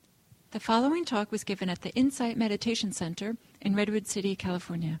The following talk was given at the Insight Meditation Center in Redwood City,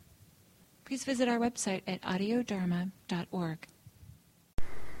 California. Please visit our website at audiodharma.org.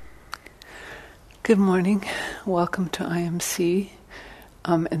 Good morning. Welcome to IMC.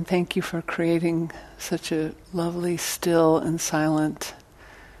 And thank you for creating such a lovely, still, and silent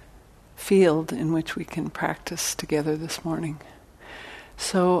field in which we can practice together this morning.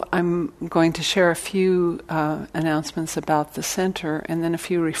 So I'm going to share a few announcements about the center and then a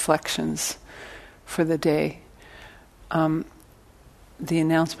few reflections for the day. The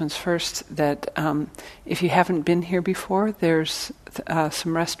announcements first that if you haven't been here before, there's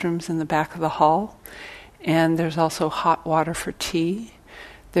some restrooms in the back of the hall, and there's also hot water for tea.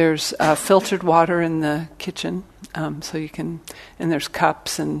 There's filtered water in the kitchen, so you can, and there's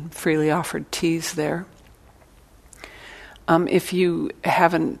cups and freely offered teas there. If you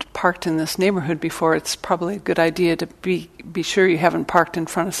haven't parked in this neighborhood before, it's probably a good idea to be sure you haven't parked in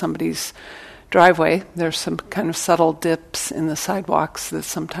front of somebody's driveway. There's some kind of subtle dips in the sidewalks that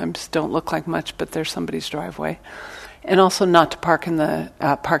sometimes don't look like much, but they're somebody's driveway. And also not to park in the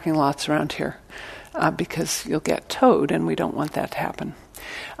parking lots around here because you'll get towed, and we don't want that to happen.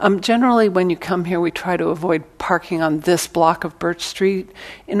 Generally, when you come here, we try to avoid parking on this block of Birch Street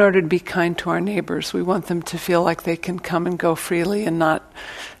in order to be kind to our neighbors. We want them to feel like they can come and go freely and not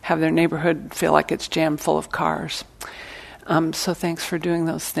have their neighborhood feel like it's jammed full of cars. So thanks for doing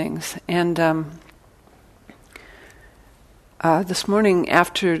those things. And this morning,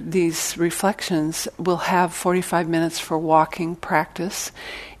 after these reflections, we'll have 45 minutes for walking practice.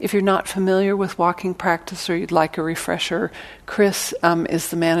 If you're not familiar with walking practice or you'd like a refresher, Chris is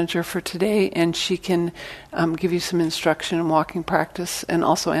the manager for today, and she can give you some instruction in walking practice and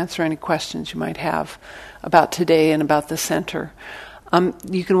also answer any questions you might have about today and about the center.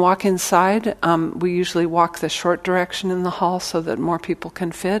 You can walk inside. We usually walk the short direction in the hall so that more people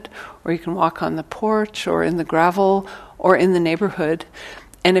can fit, or you can walk on the porch or in the gravel or in the neighborhood.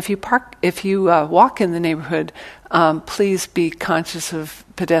 And if you walk in the neighborhood, please be conscious of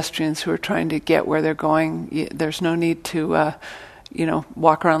pedestrians who are trying to get where they're going. There's no need to,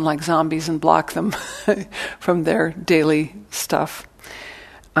 walk around like zombies and block them from their daily stuff.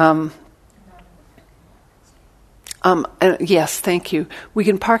 Yes, thank you. We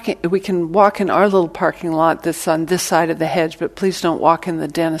can walk in our little parking lot that's on this side of the hedge, but please don't walk in the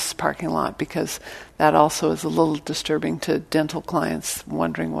dentist's parking lot because that also is a little disturbing to dental clients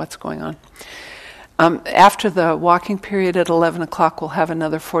wondering what's going on. After the walking period at 11 o'clock, we'll have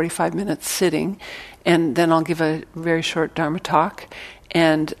another 45 minutes sitting, and then I'll give a very short Dharma talk.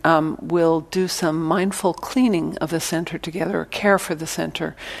 And we'll do some mindful cleaning of the center together, or care for the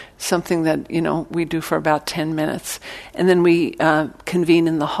center, something that, we do for about 10 minutes. And then we convene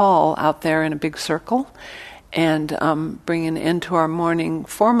in the hall out there in a big circle and bring an end to our morning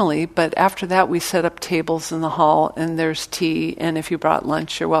formally. But after that, we set up tables in the hall, and there's tea. And if you brought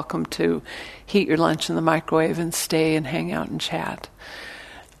lunch, you're welcome to heat your lunch in the microwave and stay and hang out and chat.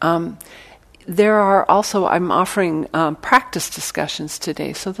 There are also, I'm offering practice discussions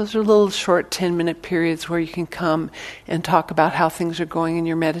today. So those are little short 10-minute periods where you can come and talk about how things are going in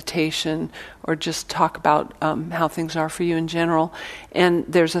your meditation, or just talk about how things are for you in general. And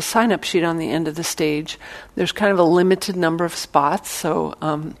there's a sign-up sheet on the end of the stage. There's kind of a limited number of spots,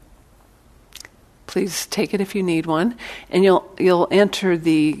 so please take it if you need one. And you'll enter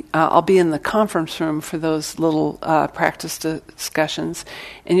I'll be in the conference room for those little practice discussions,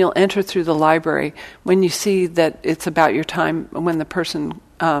 and you'll enter through the library. When you see that it's about your time, when the person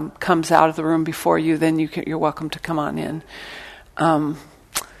comes out of the room before you, then you're welcome to come on in.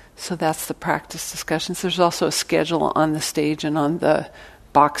 So that's the practice discussions. There's also a schedule on the stage and on the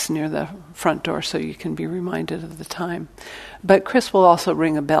box near the front door, so you can be reminded of the time. But Chris will also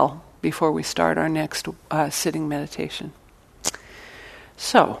ring a bell before we start our next sitting meditation.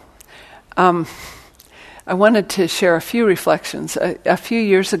 So, I wanted to share a few reflections. A few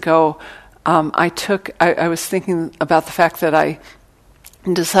years ago, I was thinking about the fact that I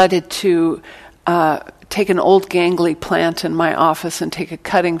decided to take an old gangly plant in my office and take a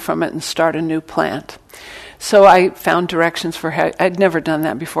cutting from it and start a new plant. So I found directions for how, I'd never done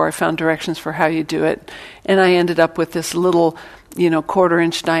that before. I found directions for how you do it. And I ended up with this little,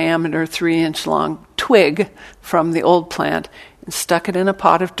 1/4-inch diameter, 3-inch long twig from the old plant, and stuck it in a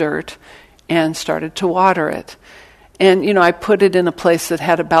pot of dirt and started to water it. And, I put it in a place that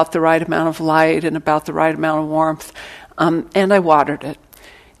had about the right amount of light and about the right amount of warmth, and I watered it.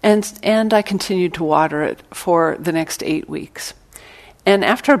 And I continued to water it for the next 8 weeks. And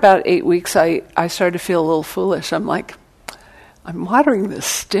after about 8 weeks, I started to feel a little foolish. I'm like, I'm watering this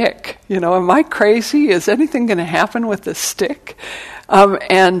stick. Am I crazy? Is anything going to happen with this stick?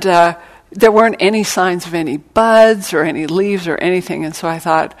 And there weren't any signs of any buds or any leaves or anything. And so I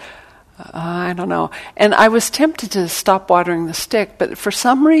thought, I don't know. And I was tempted to stop watering the stick, but for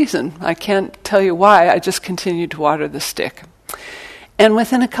some reason, I can't tell you why, I just continued to water the stick. And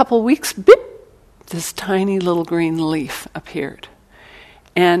within a couple weeks, beep, this tiny little green leaf appeared.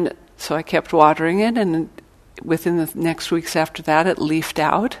 And so I kept watering it, and within the next weeks after that, it leafed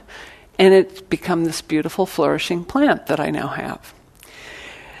out, and it's become this beautiful, flourishing plant that I now have.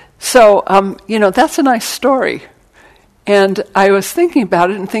 So, that's a nice story. And I was thinking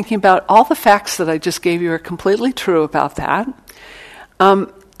about it and thinking about all the facts that I just gave you are completely true about that.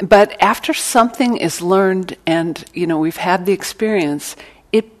 But after something is learned and, we've had the experience,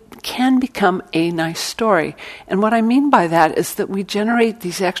 it can become a nice story. And what I mean by that is that we generate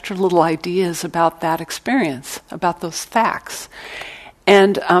these extra little ideas about that experience, about those facts.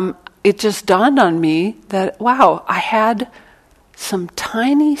 And it just dawned on me that, wow, I had some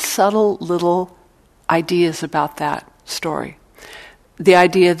tiny, subtle little ideas about that story. The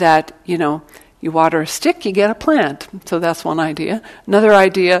idea that, you water a stick, you get a plant. So that's one idea. Another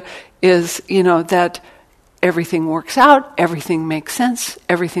idea is, that everything works out, everything makes sense,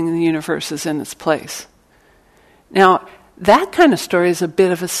 everything in the universe is in its place. Now, that kind of story is a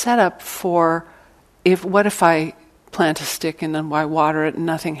bit of a setup for what if I plant a stick and then I water it and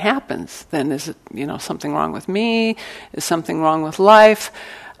nothing happens? Then is it, something wrong with me? Is something wrong with life?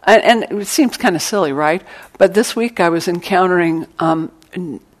 And it seems kind of silly, right? But this week I was encountering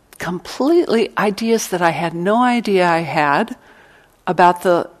completely ideas that I had no idea I had about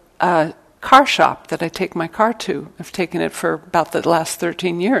the car shop that I take my car to. I've taken it for about the last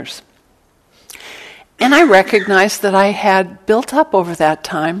 13 years. And I recognized that I had built up over that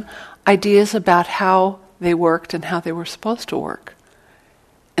time ideas about how they worked and how they were supposed to work.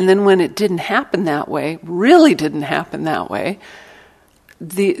 And then when it didn't happen that way, really didn't happen that way, a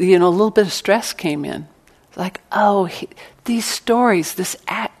little bit of stress came in. Like, these stories, this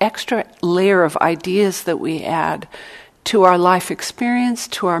extra layer of ideas that we add to our life experience,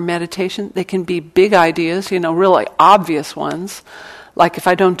 to our meditation, they can be big ideas, really obvious ones, like if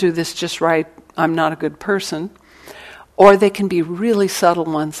I don't do this just right, I'm not a good person. Or they can be really subtle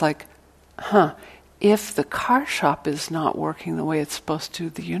ones like, if the car shop is not working the way it's supposed to,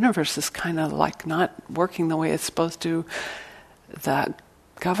 the universe is kind of like not working the way it's supposed to, the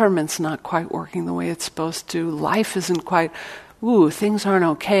government's not quite working the way it's supposed to, life isn't quite, things aren't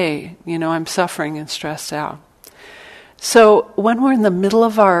okay, I'm suffering and stressed out. So when we're in the middle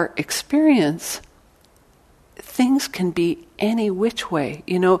of our experience, things can be any which way.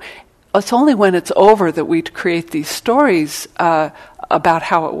 It's only when it's over that we create these stories about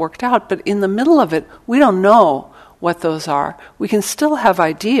how it worked out, but in the middle of it, we don't know what those are. We can still have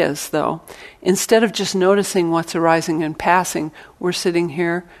ideas, though. Instead of just noticing what's arising and passing, we're sitting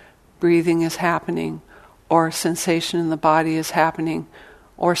here, breathing is happening, or sensation in the body is happening,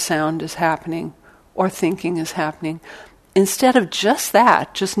 or sound is happening, or thinking is happening. Instead of just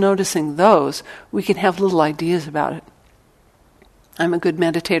that, just noticing those, we can have little ideas about it. I'm a good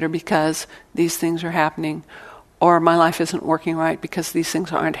meditator because these things are happening, or my life isn't working right because these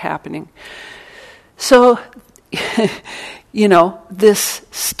things aren't happening. So, this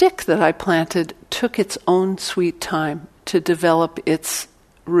stick that I planted took its own sweet time to develop its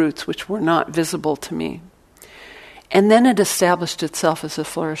roots, which were not visible to me. And then it established itself as a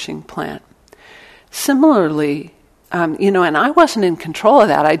flourishing plant. Similarly, and I wasn't in control of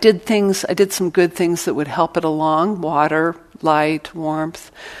that. I did some good things that would help it along, water, light,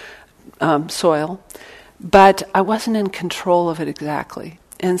 warmth, soil, but I wasn't in control of it exactly.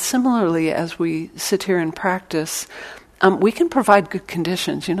 And similarly, as we sit here and practice, we can provide good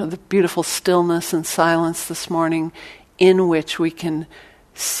conditions, the beautiful stillness and silence this morning in which we can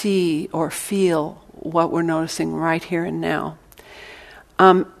see or feel what we're noticing right here and now.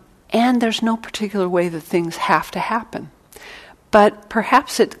 And there's no particular way that things have to happen. But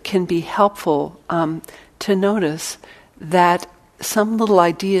perhaps it can be helpful to notice that some little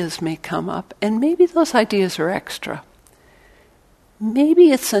ideas may come up, and maybe those ideas are extra.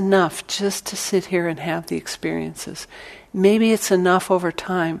 Maybe it's enough just to sit here and have the experiences. Maybe it's enough over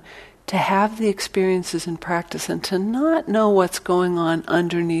time to have the experiences in practice and to not know what's going on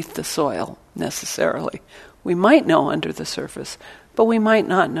underneath the soil necessarily. We might know under the surface, but we might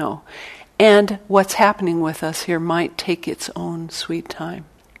not know. And what's happening with us here might take its own sweet time.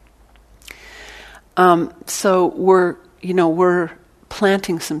 So we're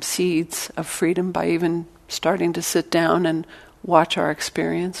planting some seeds of freedom by even starting to sit down and watch our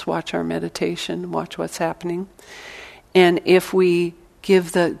experience, watch our meditation, watch what's happening. And if we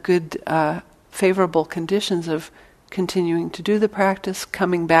give the good, favorable conditions of continuing to do the practice,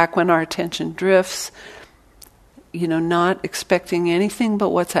 coming back when our attention drifts, not expecting anything but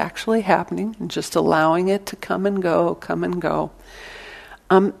what's actually happening, and just allowing it to come and go,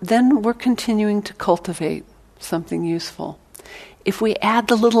 then we're continuing to cultivate something useful. If we add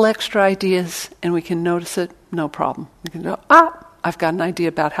the little extra ideas and we can notice it, no problem. We can go, I've got an idea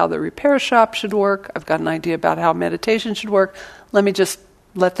about how the repair shop should work. I've got an idea about how meditation should work. Let me just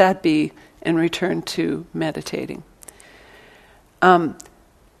let that be and return to meditating.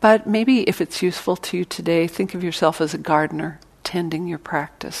 But maybe if it's useful to you today, think of yourself as a gardener tending your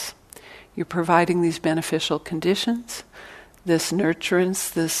practice. You're providing these beneficial conditions, this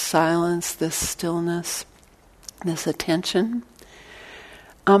nurturance, this silence, this stillness, this attention.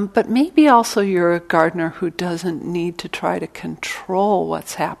 But maybe also you're a gardener who doesn't need to try to control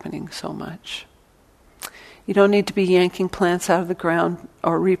what's happening so much. You don't need to be yanking plants out of the ground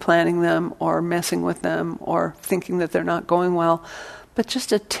or replanting them or messing with them or thinking that they're not going well, but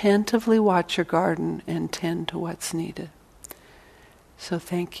just attentively watch your garden and tend to what's needed. So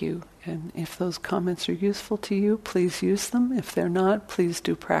thank you. And if those comments are useful to you, please use them. If they're not, please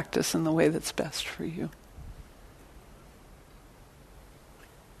do practice in the way that's best for you.